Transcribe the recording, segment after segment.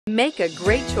Make a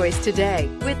great choice today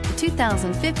with the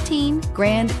 2015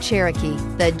 Grand Cherokee.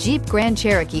 The Jeep Grand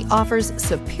Cherokee offers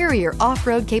superior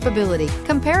off-road capability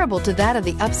comparable to that of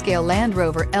the upscale Land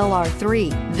Rover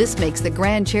LR3. This makes the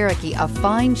Grand Cherokee a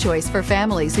fine choice for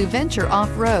families who venture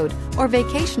off-road or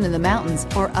vacation in the mountains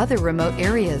or other remote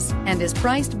areas, and is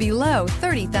priced below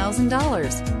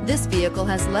 $30,000. This vehicle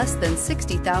has less than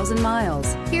 60,000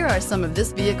 miles. Here are some of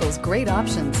this vehicle's great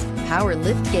options: power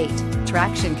liftgate,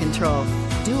 traction control,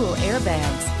 dual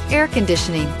airbags, air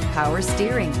conditioning, power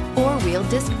steering, four-wheel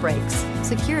disc brakes,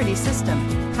 security system,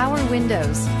 power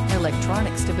windows,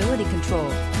 electronic stability control.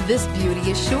 This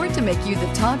beauty is sure to make you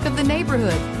the talk of the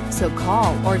neighborhood. So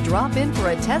call or drop in for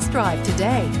a test drive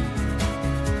today.